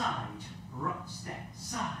 8, side, rock, step,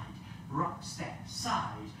 side, rock, step,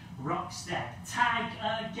 side, rock, step, tag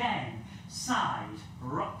again, side,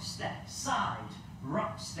 rock, step, side,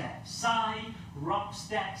 rock, step, side, rock,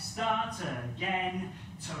 step, start again,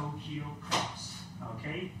 toe, heel, cross.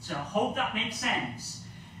 Okay, so I hope that makes sense.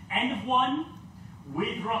 End of 1,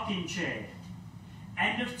 with rocking chair.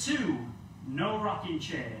 End of 2, no rocking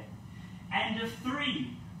chair. End of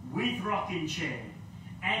 3, with rocking chair.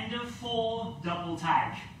 End of 4, double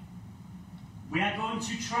tag. We are going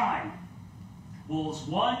to try walls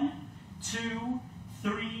 1, 2,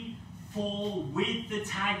 3, 4 with the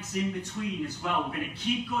tags in between as well. We're going to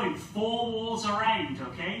keep going 4 walls around,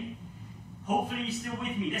 okay? Hopefully you're still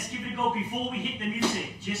with me. Let's give it a go before we hit the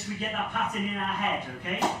music, just so we get that pattern in our head,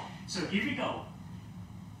 okay? So here we go.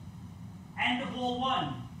 End of wall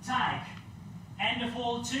 1, tag. End of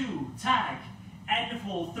wall 2, tag. End of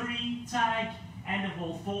wall 3, tag. End of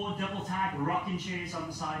wall 4, double tag, rocking chairs on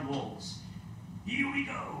the side walls. Here we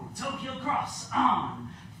go. Toe heel cross on.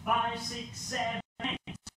 5, 6, 7, 8.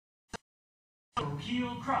 Toe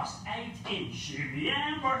heel cross, 8 in. Shimmy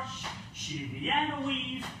and brush. Shimmy and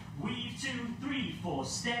weave. Weave 2, 3, 4.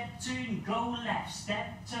 Step 2 and go left.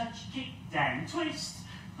 Step, touch, kick, down, twist.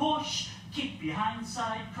 Push, kick behind,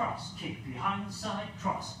 side, cross. Kick behind, side,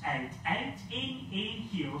 cross. Out, out, in,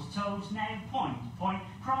 heels, toes. Now point, point,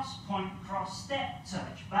 cross, step,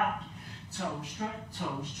 touch, back. Toe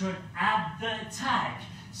strut, add the tag.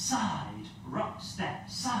 Side, rock, step,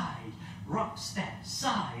 side, rock, step,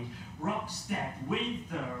 side, rock, step with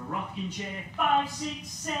the rocking chair. 5, 6,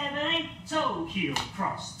 7, 8. Toe, heel,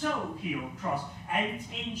 cross, out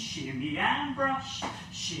in, shimmy and brush,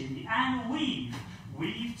 shimmy and weave.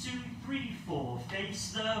 Weave 2, 3, 4,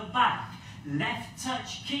 face the back. Left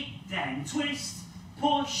touch, kick, down, twist,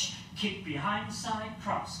 push, kick behind, side,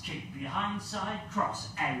 cross,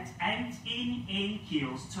 out, in,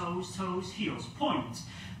 heels, toes, heels, point,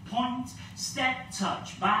 step,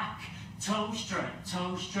 touch, back, toe strut,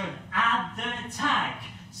 add the tag,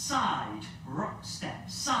 side, rock, step,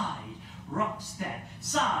 side, rock, step,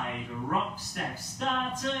 side, rock, step,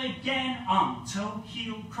 start again on toe,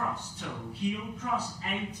 heel, cross,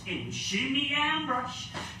 out in, shimmy and brush,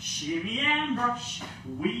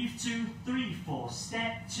 weave 2, 3, 4,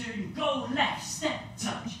 step 2, go left, step,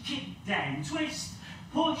 touch, kick, down, twist,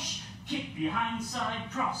 push, kick behind, side,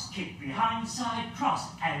 cross,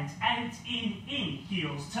 out, in,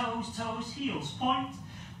 heels, toes, heels, point,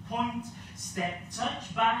 step,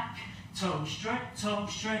 touch, back, toe strut,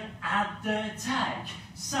 add the tag,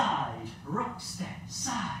 side, rock, step,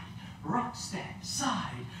 side, rock,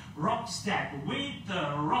 step with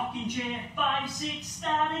the rocking chair. 5, 6,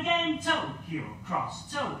 start again, toe, heel,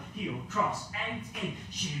 cross, out in,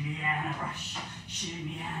 shimmy and a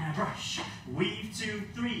brush, weave 2,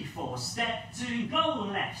 3, 4, step 2, go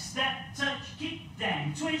left, step, touch, kick,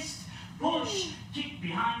 down, twist, push, kick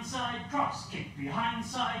behind, side, cross,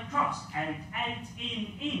 out, in,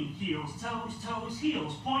 heels, toes,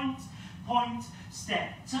 heels, point,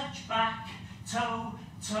 step, touch, back, toe,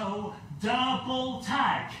 double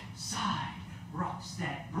tag, side, rock,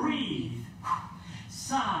 step, breathe,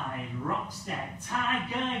 side, rock, step,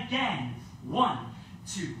 tag again, 1,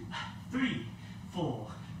 2, 3, 4,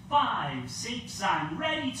 5, 6, and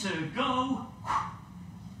ready to go.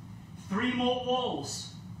 3 more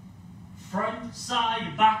walls. Front,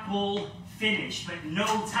 side, back wall, finish, but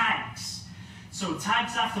no tags. So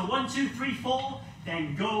tags after 1, 2, 3, 4,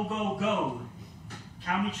 then go.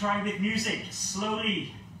 Can we try with music?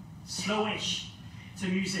 Slowly, slowish to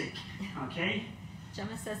music, okay?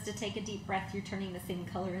 Gemma says to take a deep breath, you're turning the same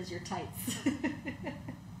color as your tights.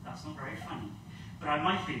 That's not very funny, but I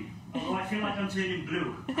might be, although I feel like I'm turning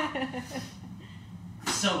blue.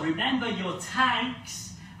 So remember, your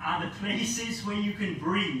tags are the places where you can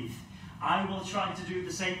breathe. I will try to do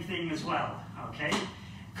the same thing as well, okay?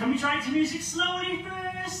 Can we try to music slowly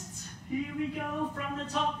first? Here we go, from the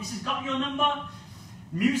top. This has got your number.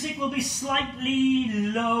 Music will be slightly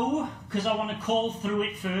low, because I want to call through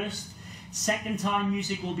it first. Second time,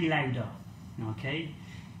 music will be louder, okay?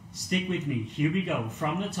 Stick with me. Here we go,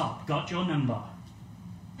 from the top. Got your number.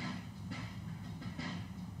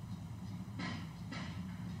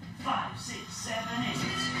 Five, 6, 7, 8.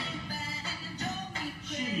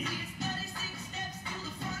 Shimmy.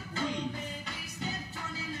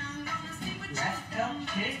 Left up,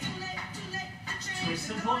 kick, twist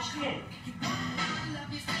and push, kick,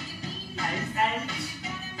 out,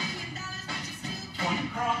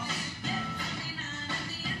 point cross,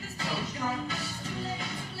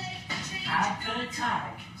 the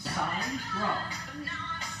tag, side rock.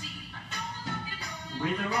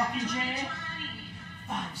 With a rocking chair,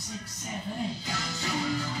 5, 6, 7, 8.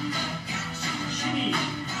 Shimmy.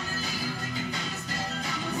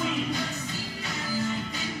 Weave.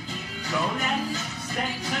 Go left,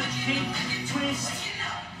 step, touch, kick, twist.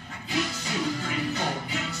 Kick, 2, 3, 4,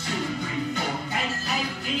 kick, 2, 3, 4. Out,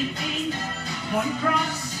 out, in. Point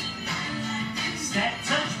cross. Step,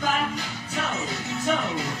 touch, back, toe,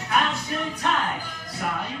 toe. As the tag,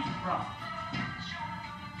 side rock.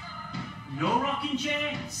 No rocking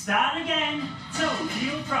chair, start again, toe,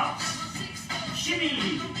 heel cross,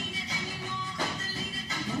 shimmy,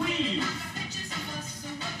 weave,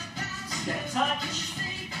 step touch,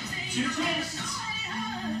 2 twists,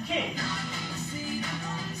 kick,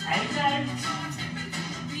 out,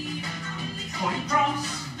 point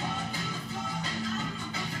cross,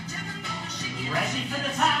 ready for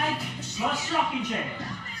the tag, plus rocking chair,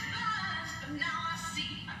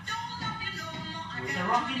 with a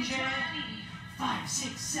rocking chair, 5,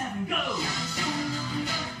 6, 7, go!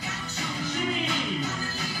 Shimmy!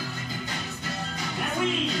 Now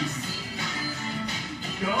weave!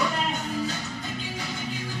 Go left!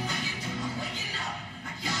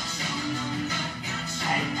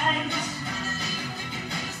 Out!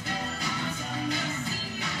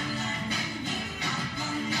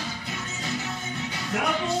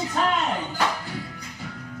 Double tag!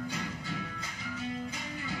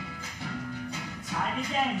 Tag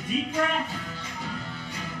again, deep breath.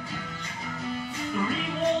 3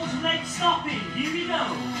 walls, legs stopping. Here we go.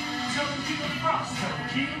 Toe, heel, cross,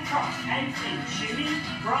 out in, shimmy,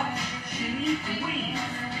 brush, shimmy, weave.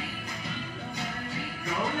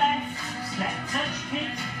 Go left, step, touch,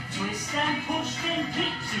 kick, twist and push, then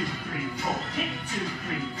kick, 2, 3, 4, kick, 2,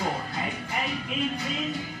 3, 4, out,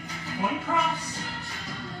 in, point cross,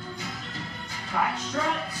 back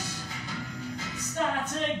struts,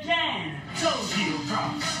 start again, toe, heel,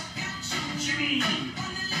 cross, shimmy,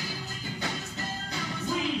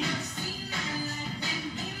 weave,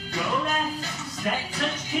 go left, step,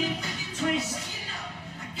 touch, kick, twist,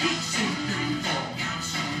 kick, 2, 3, 4,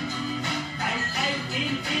 out,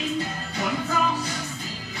 in, point cross,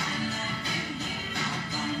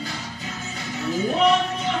 one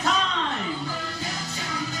more time,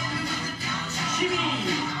 shimmy,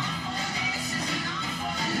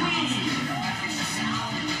 weave,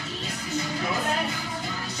 go left,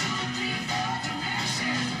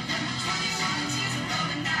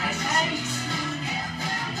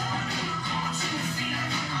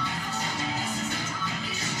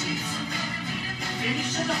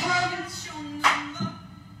 finish to the front.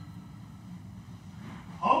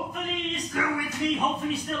 Hopefully you're still with me,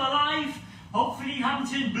 hopefully you're still alive, hopefully you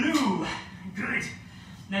haven't turned blue. Good.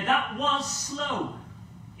 Now that was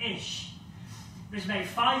slow-ish. It was about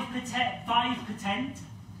 5%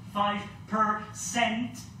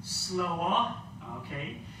 slower.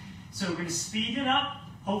 Okay. So we're going to speed it up.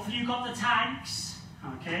 Hopefully you got the tags.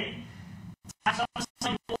 Okay. Tags on the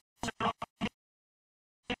side.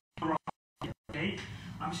 Okay.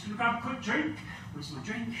 I'm just going to grab a quick drink. Where's my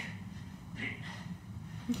drink?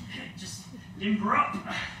 Okay, just limber up. Good,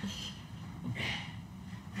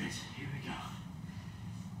 here we go.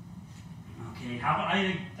 Okay,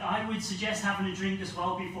 I would suggest having a drink as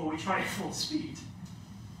well before we try full speed.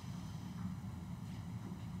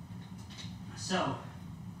 So,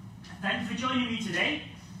 thank you for joining me today.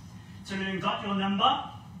 So we got your number.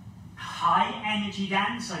 High energy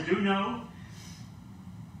dance, I do know.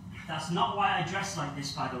 That's not why I dressed like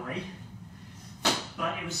this, by the way.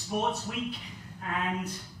 But it was sports week, and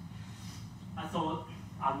I thought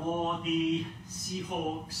I wore the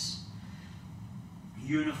Seahawks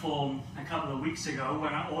uniform a couple of weeks ago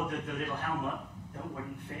when I ordered the little helmet that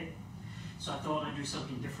wouldn't fit. So I thought I'd do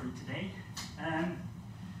something different today.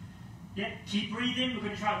 Yeah, keep breathing. We're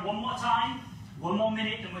going to try one more time, 1 more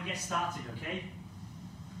minute, and we'll get started, okay?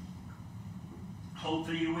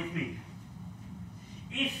 Hopefully you're with me.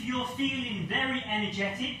 If you're feeling very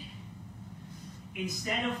energetic,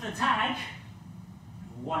 instead of the tag,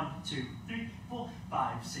 1, 2, 3, 4,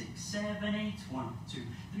 5, 6, 7, 8, 1, 2,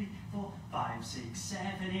 3, 4, 5, 6,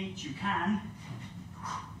 7, 8, you can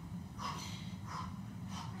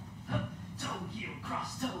toe, heel,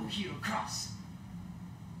 cross.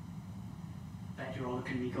 Bet you're all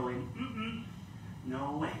looking at me going,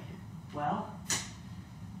 no way. Well,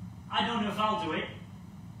 I don't know if I'll do it.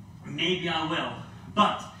 Maybe I will.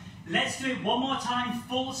 But let's do it one more time,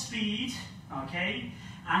 full speed, okay?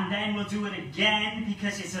 And then we'll do it again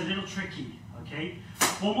because it's a little tricky, okay?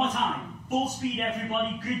 One more time, full speed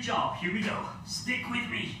everybody, good job, here we go. Stick with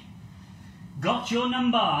me. Got your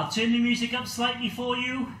number, I'll turn the music up slightly for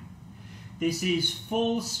you. This is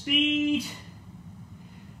full speed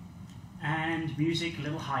and music a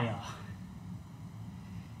little higher.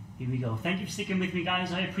 Here we go. Thank you for sticking with me,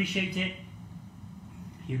 guys. I appreciate it.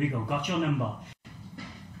 Here we go. Got your number.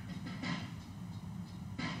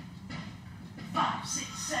 5, 6,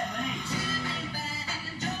 7, 8.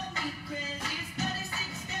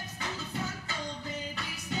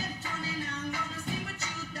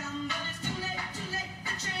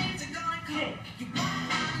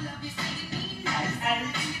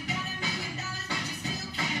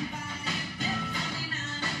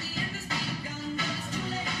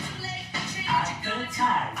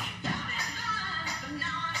 Tag.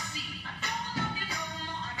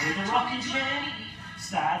 With a rocking chair,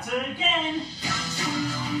 start again.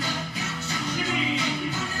 Jimmy.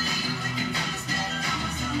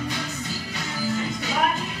 Face the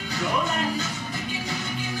back, go left.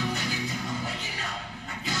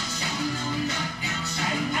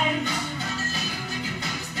 And out.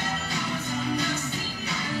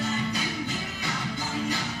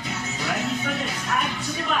 Ready for the tag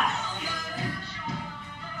to the back.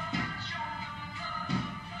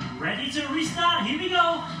 Ready to restart, here we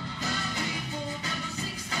go.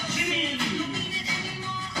 Jimmy.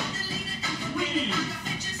 Winnie.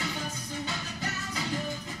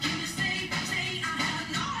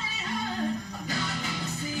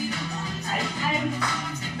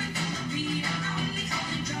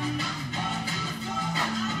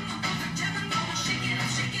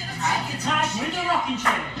 At the tag with the rocking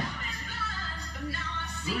chair.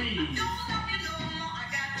 Breathe.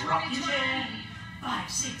 Rocking chair.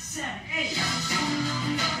 5, 6, 7, 8.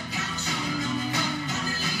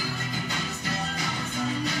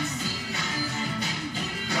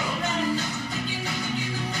 Go then.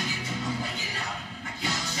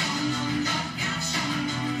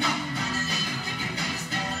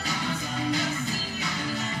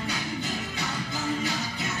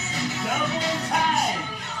 Double tag.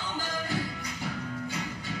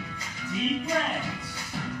 Deep breaths.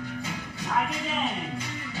 Tag again.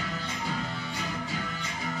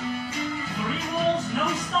 3 walls, no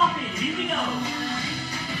stopping. Here we go.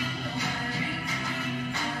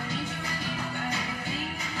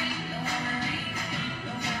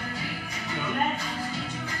 Go left.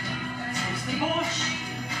 Twist the push.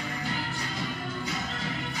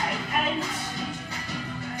 Out.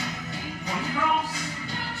 Point across.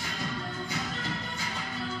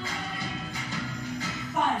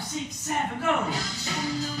 5, 6, 7, go.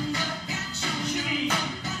 Shimmy.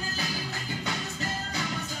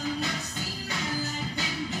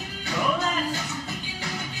 Go left.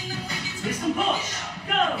 Twist and push.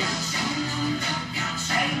 Go. Out.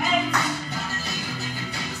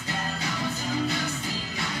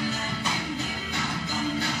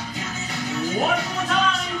 One more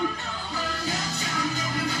time.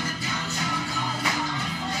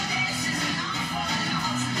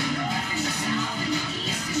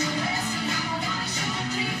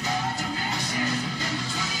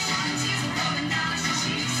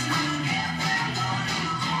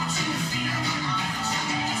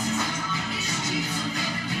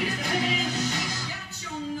 Here's the finish.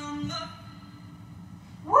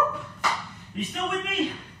 Whoop. You still with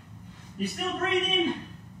me? You still breathing?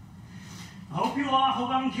 I hope you are. I hope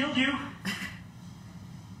I haven't killed you.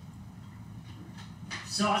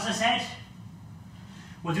 So as I said,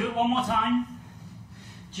 we'll do it one more time,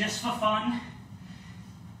 just for fun.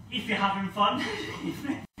 If you're having fun. If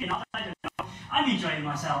you're not, I don't know. I'm enjoying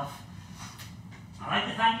myself. I'd like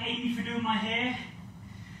to thank Amy for doing my hair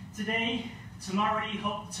today. Tomorrow,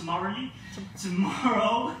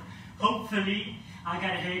 hopefully, I'll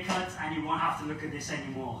get a haircut and you won't have to look at this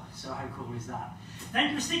anymore. So how cool is that?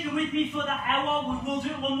 Thank you for sticking with me for that hour. We will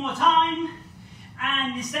do it one more time.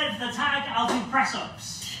 And instead of the tag, I'll do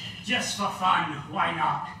press-ups. Just for fun, why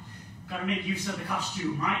not? Gotta make use of the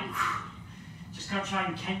costume, right? Just gotta try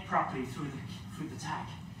and count properly through the tag.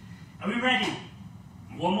 Are we ready?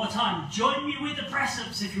 One more time. Join me with the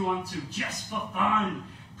press-ups if you want to, just for fun.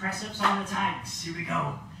 Press-ups on the tags. Here we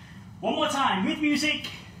go. One more time with music.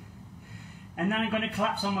 And then I'm going to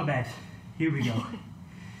collapse on my bed. Here we go.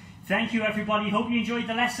 Thank you, everybody. Hope you enjoyed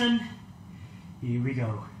the lesson. Here we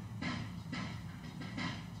go.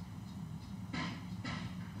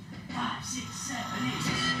 5, 6, 7,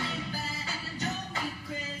 8.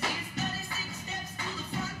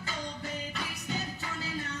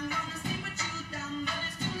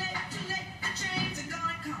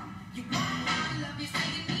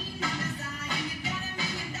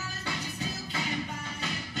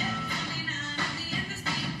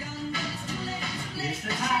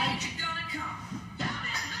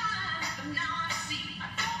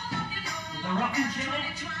 Rocking chair.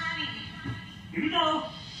 Here we go.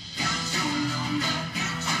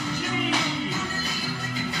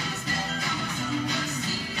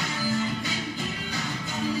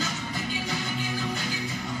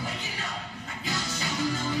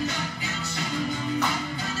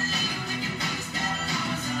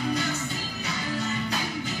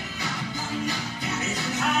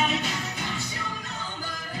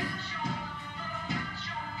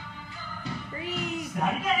 Breathe.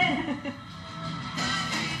 Start again.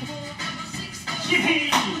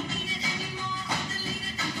 Yippee!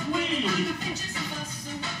 Wee!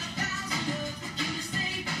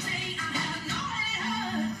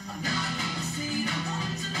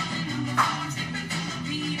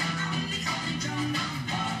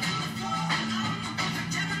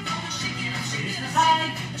 Here's the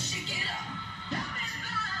side.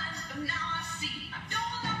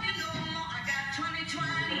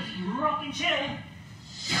 Rocking chair.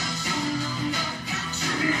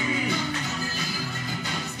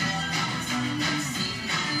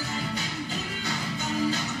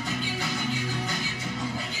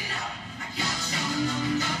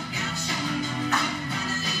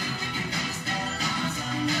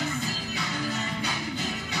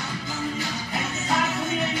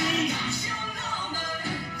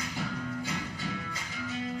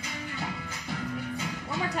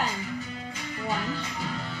 One more time. 1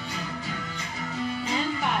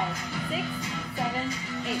 and 5, 6, 7,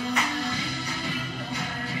 8.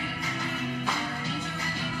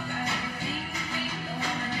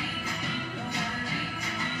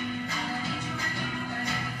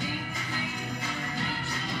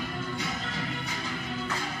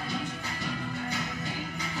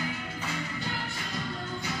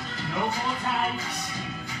 No more tights.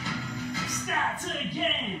 Start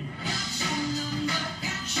again.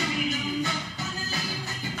 Shimmy.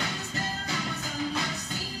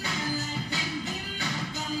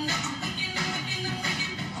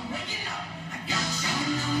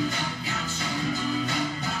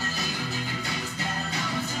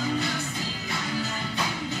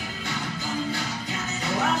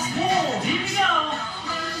 Last wall. Here we go.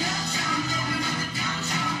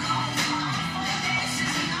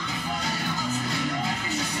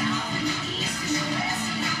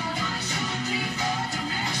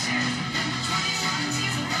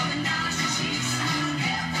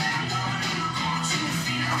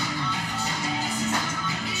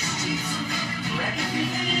 Ready to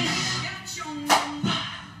finish?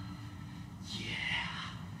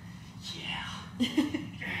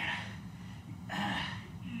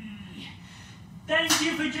 Thank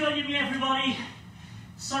you for joining me, everybody.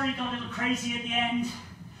 Sorry it got a little crazy at the end.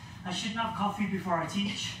 I shouldn't have coffee before I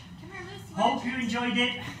teach. Hope you enjoyed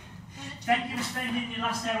it. Thank you for spending your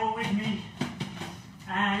last hour with me.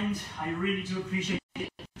 And I really do appreciate it.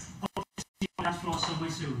 Hope to see you on the dance floor somewhere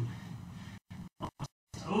soon.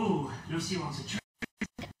 Oh, Lucy wants a treat.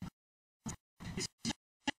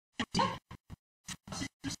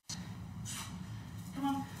 Come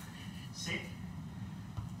on. Sit.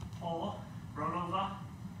 Or roll over.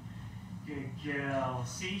 Good girl.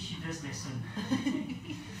 See, she does listen.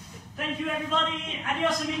 Thank you, everybody.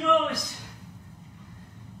 Adios, amigos.